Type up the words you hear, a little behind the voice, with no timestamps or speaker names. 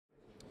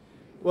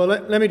Well,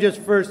 let me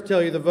just first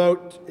tell you the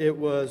vote. It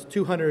was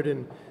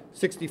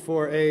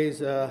 264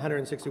 A's,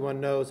 161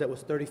 no's. That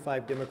was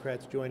 35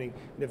 Democrats joining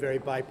in a very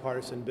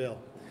bipartisan bill.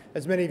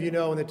 As many of you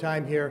know, in the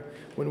time here,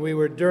 when we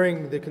were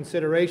during the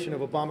consideration of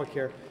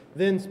Obamacare,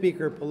 then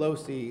Speaker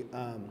Pelosi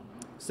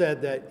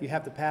said that you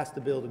have to pass the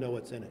bill to know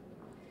what's in it.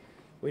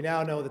 We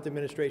now know that the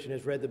administration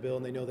has read the bill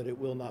and they know that it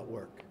will not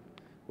work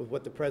with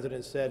what the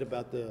president said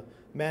about the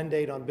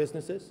mandate on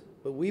businesses,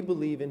 but we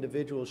believe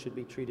individuals should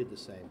be treated the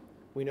same.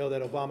 We know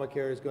that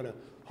Obamacare is going to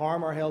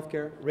harm our health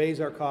care, raise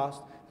our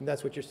costs, and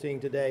that's what you're seeing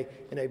today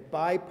in a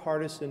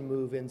bipartisan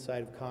move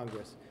inside of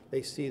Congress.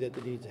 They see that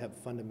they need to have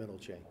fundamental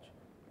change.